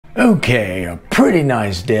Okay, a pretty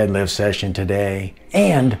nice deadlift session today,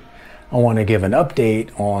 and I want to give an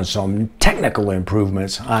update on some technical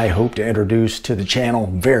improvements I hope to introduce to the channel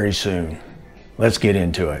very soon. Let's get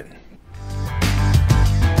into it.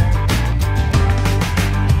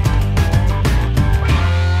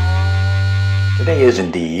 Today is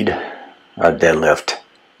indeed a deadlift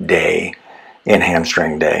day and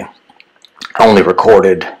hamstring day. I only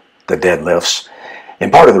recorded the deadlifts,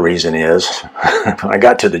 and part of the reason is when I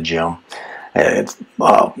got to the gym, it's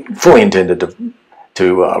fully intended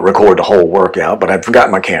to record the whole workout, but I'd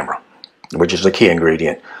forgotten my camera, which is a key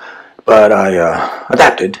ingredient. But I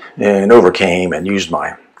adapted and overcame and used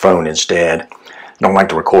my phone instead. I don't like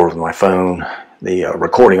to record with my phone. The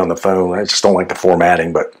recording on the phone, I just don't like the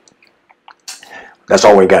formatting, but that's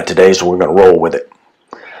all we got today, so we're going to roll with it.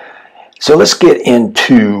 So let's get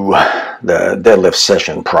into the deadlift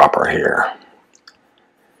session proper here.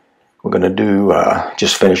 We're going to do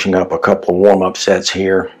just finishing up a couple of warm-up sets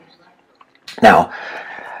here. Now,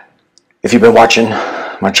 if you've been watching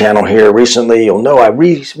my channel here recently, you'll know I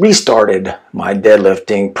restarted my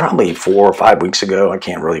deadlifting probably 4 or 5 weeks ago. I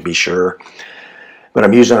can't really be sure. But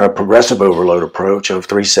I'm using a progressive overload approach of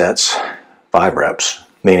 3 sets, 5 reps,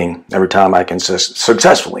 meaning every time I can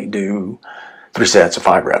successfully do 3 sets of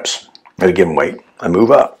 5 reps at a given weight, I move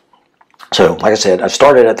up. So, like I said, I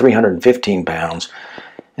started at 315 pounds.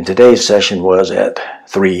 And today's session was at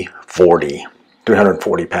 340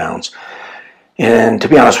 pounds. And to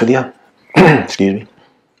be honest with you, excuse me,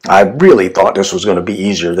 I really thought this was going to be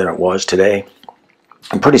easier than it was today.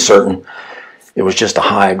 I'm pretty certain it was just a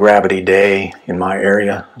high gravity day in my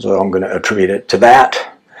area, so I'm going to attribute it to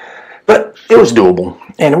that. But it was doable,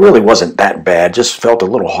 and it really wasn't that bad, just felt a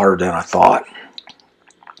little harder than I thought.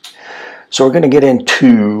 So we're going to get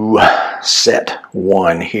into set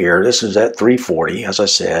 1 here. This is at 340, as I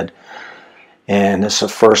said. And this is the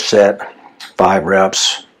first set, 5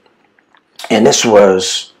 reps. And this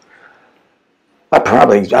was, I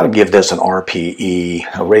would give this an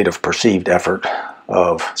RPE, a rate of perceived effort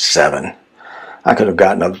of 7. I could have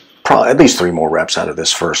gotten probably at least 3 more reps out of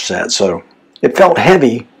this first set. So it felt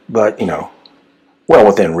heavy, but, you know, well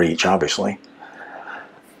within reach, obviously.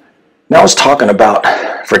 Now I was talking about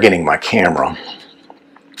forgetting my camera,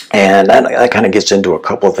 and that kind of gets into a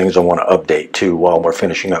couple of things I want to update too while we're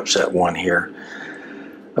finishing up set 1 here.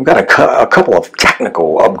 I've got a couple of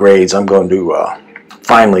technical upgrades I'm going to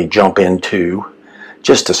finally jump into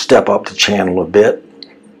just to step up the channel a bit.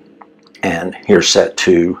 And here's set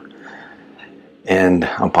 2, and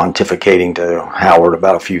I'm pontificating to Howard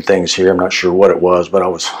about a few things here. I'm not sure what it was, but I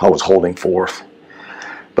was holding forth.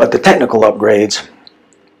 But the technical upgrades.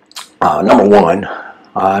 Number 1,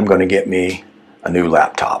 I'm going to get me a new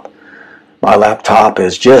laptop. My laptop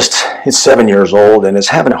is it's 7 years old and is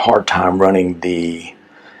having a hard time running the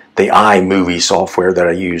iMovie software that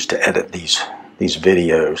I use to edit these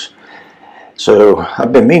videos. So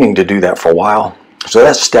I've been meaning to do that for a while. So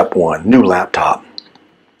that's step 1, new laptop.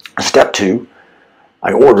 Step 2,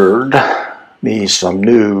 I ordered me some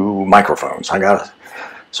new microphones. I got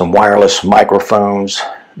some wireless microphones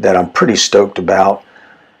that I'm pretty stoked about.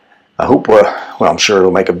 I hope, well, I'm sure it'll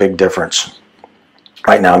make a big difference.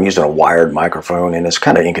 Right now I'm using a wired microphone, and it's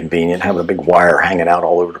kind of inconvenient having a big wire hanging out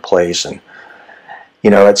all over the place, and you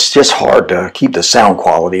know, it's just hard to keep the sound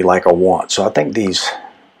quality like I want. So I think these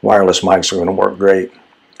wireless mics are going to work great.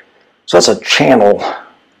 So that's a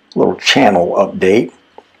little channel update.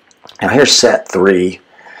 Now here's set 3.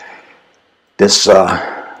 This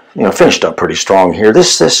you know, finished up pretty strong here.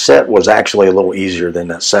 This set was actually a little easier than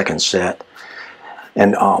that second set.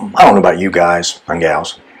 And I don't know about you guys and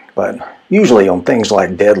gals, but usually on things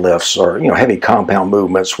like deadlifts or, you know, heavy compound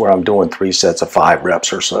movements where I'm doing 3 sets of 5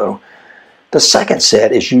 reps or so, the second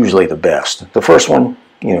set is usually the best. The first one,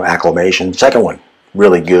 you know, acclimation. Second one,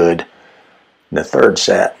 really good. And the third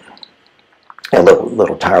set, a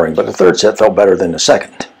little tiring, but the third set felt better than the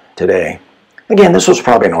second today. Again, this was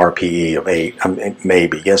probably an RPE of 8,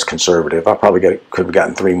 maybe, yes, conservative. I probably could have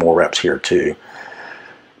gotten 3 more reps here too.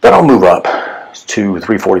 But I'll move up to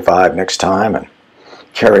 345 next time and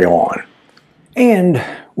carry on. And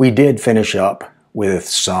we did finish up with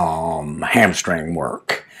some hamstring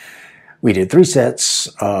work. We did 3 sets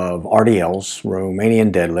of RDLs,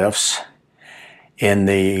 Romanian deadlifts, in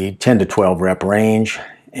the 10 to 12 rep range,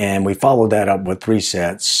 and we followed that up with 3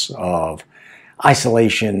 sets of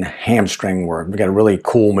isolation hamstring work. We got a really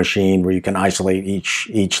cool machine where you can isolate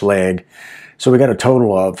each leg. So we got a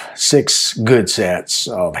total of 6 good sets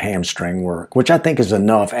of hamstring work, which I think is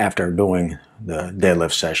enough after doing the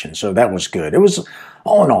deadlift session. So that was good. It was,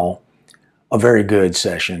 all in all, a very good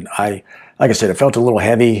session. Like I said, it felt a little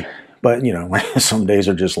heavy, But, you know, some days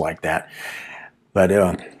are just like that. But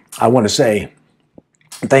I want to say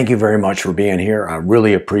thank you very much for being here. I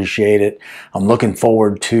really appreciate it. I'm looking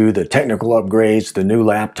forward to the technical upgrades, the new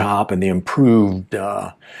laptop, and the improved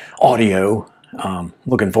audio.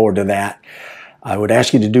 Looking forward to that. I would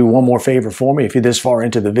ask you to do one more favor for me if you're this far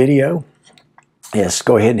into the video. Yes,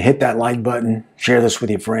 go ahead and hit that like button, share this with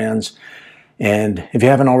your friends, and if you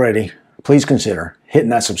haven't already, please consider hitting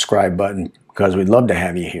that subscribe button because we'd love to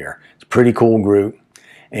have you here. It's a pretty cool group,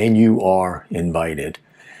 and you are invited.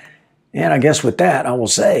 And I guess with that, I will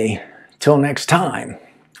say, till next time,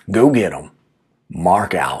 go get 'em.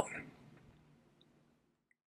 Mark out.